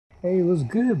Hey, what's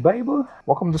good, baby?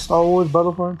 Welcome to Star Wars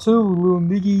Battlefront 2, little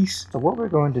niggies. So what we're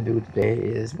going to do today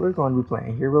is we're going to be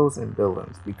playing heroes and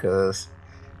villains because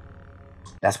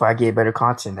that's where I get better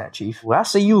content at, Chief. Well, I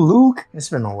see you, Luke. It's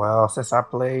been a while since I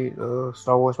played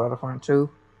Star Wars Battlefront 2.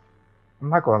 I'm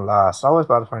not gonna lie, Star Wars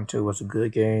Battlefront 2 was a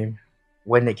good game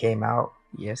when it came out.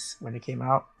 Yes, when it came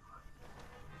out.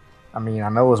 I mean, I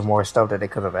know it was more stuff that they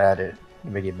could have added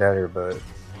to make it better, but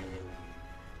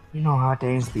you know how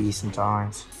things be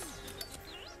sometimes.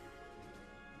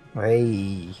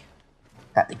 Hey,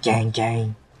 got the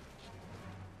gang.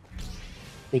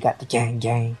 They got the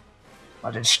gang.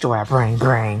 About to destroy our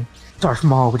brain. Darth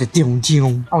Maul with the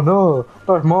doom. Oh no,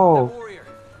 Darth Maul. That warrior,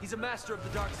 he's a master of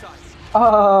the dark side.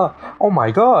 Oh my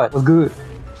god, what's good?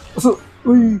 What's up?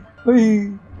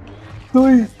 Hey.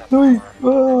 I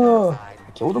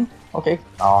killed him? Okay.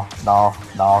 No,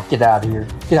 get out of here.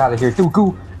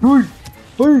 Dooku.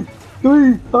 Hey.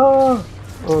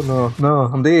 Oh no,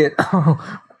 I'm dead.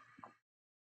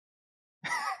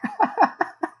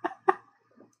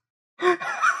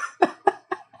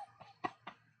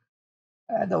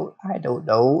 I don't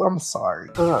know. I'm sorry.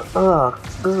 Okay,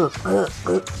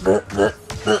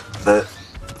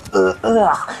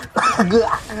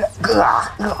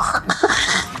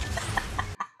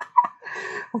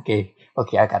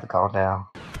 I gotta calm down.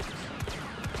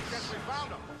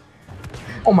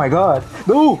 Oh my god!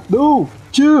 No!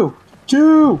 Chill!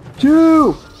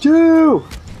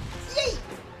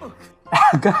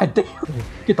 God damn!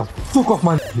 Get the fuck off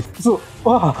my so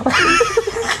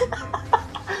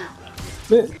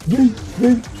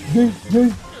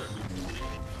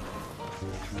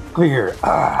Clear!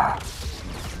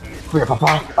 Clear,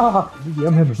 papa! Yeah,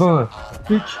 I'm having fun!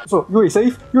 Bitch! So, you ain't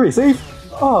safe?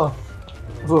 So,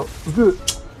 it's good.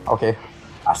 Okay.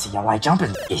 I see y'all like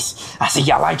jumping. Yes.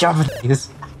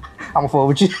 I'ma fall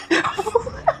with you.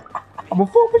 I'ma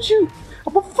fall with you.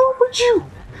 Oh,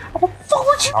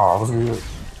 what's good? You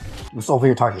was over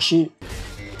here talking shit. You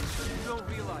don't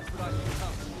realize what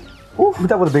I've become. Ooh,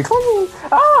 that would've been clean.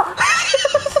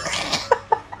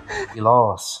 You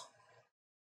lost.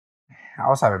 I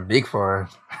was having big fun.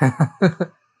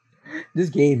 This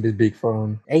game is big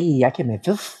fun. Hey, I came in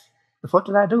 5th. The fuck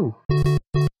did I do?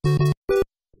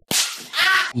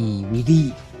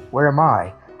 EVD. Where am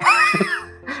I?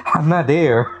 I'm not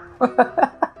there.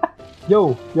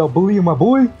 Yo, y'all bullying my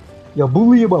boy? Bro,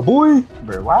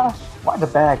 why the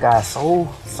bad guy so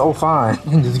fine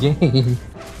in this game?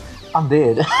 I'm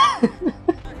dead.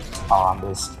 Oh, I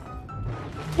missed.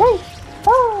 Yay!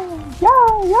 Oh,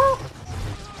 yeah.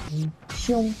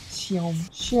 Shoo. Shut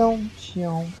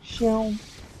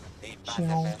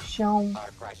up.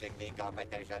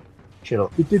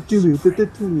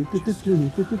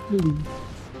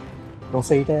 Don't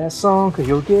say that song cause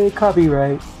you'll get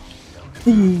copyright.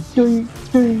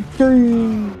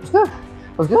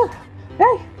 What's good?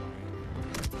 Hey!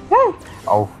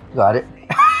 Oh, got it.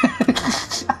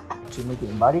 Teammate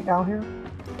getting bodied down here?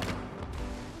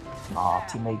 Aw,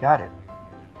 teammate got it.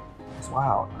 That's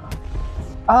wild.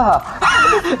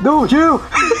 No, you!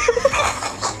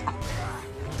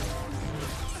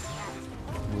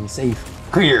 Be safe.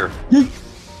 Clear. Yeet.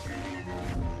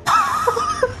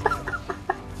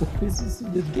 The physics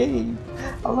in this game.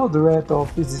 I love the ragdoll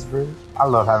physics, bro. I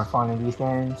love having fun in these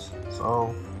games,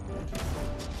 so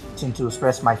I tend to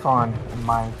express my fun in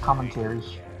my commentary.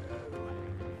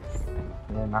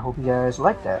 And I hope you guys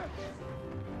like that.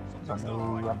 I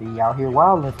know I'll be out here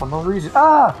wilding for no reason.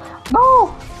 No!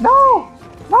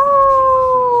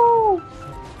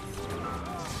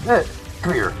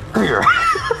 Clear.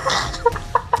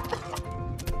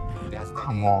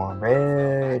 Come on,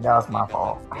 man. That was my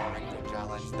fault.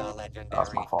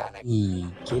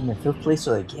 Getting in 5th place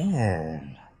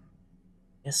again.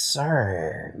 Yes,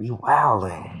 sir. We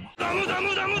wildin'.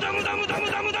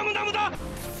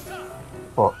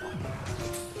 Fuck.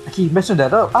 I keep messing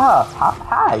that up.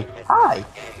 Hi.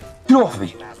 Get off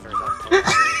me.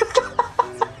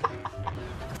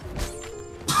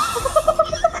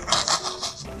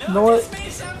 You know what?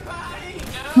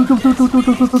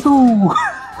 Do.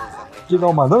 Get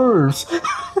on my nerves.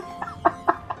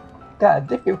 God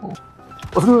damn.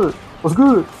 What's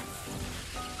good?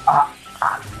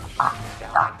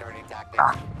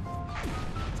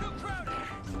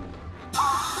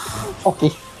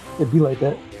 Okay, it'd be like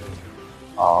that.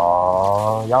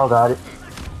 Oh, y'all got it.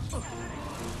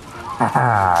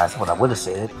 That's what I would have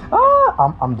said.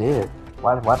 I'm dead.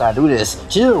 Why did I do this?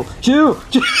 Chill.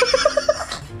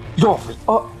 Yo,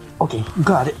 okay, you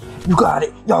got it.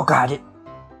 Y'all got it.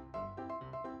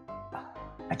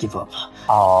 I give up.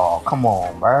 Oh, come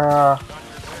on, bruh.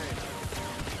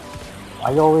 Why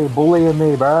you always bullying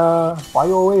me, bruh? Why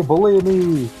you always bullying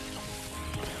me?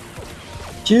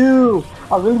 Chill!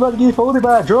 I'm really about to get folded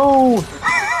by a drone!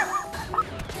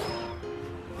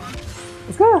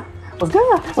 What's good? What's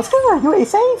good? What's good? You ain't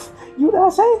safe? You not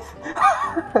safe?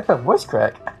 Voice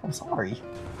crack. I'm sorry.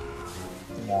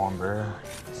 Come on, bruh.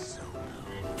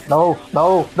 No,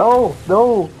 no, no,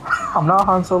 no! I'm not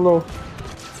Han Solo.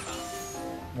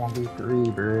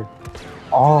 1v3, bruh.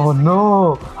 Oh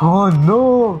no! Oh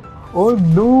no! Oh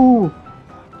no!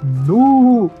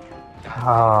 No!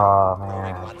 Oh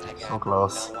man, so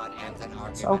close.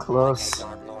 So close.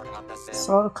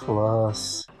 So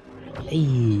close.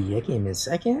 Hey, I came in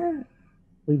second?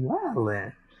 We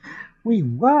wildin'. We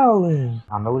wildin'.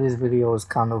 I know this video is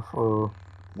kind of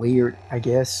weird, I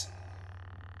guess.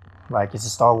 Like, it's a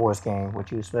Star Wars game,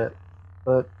 what you expect.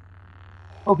 But,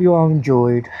 hope you all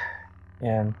enjoyed.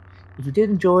 And if you did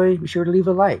enjoy, be sure to leave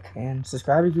a like and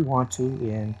subscribe if you want to.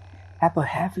 And have a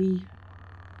happy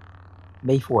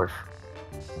May 4th.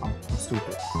 I'm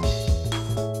stupid.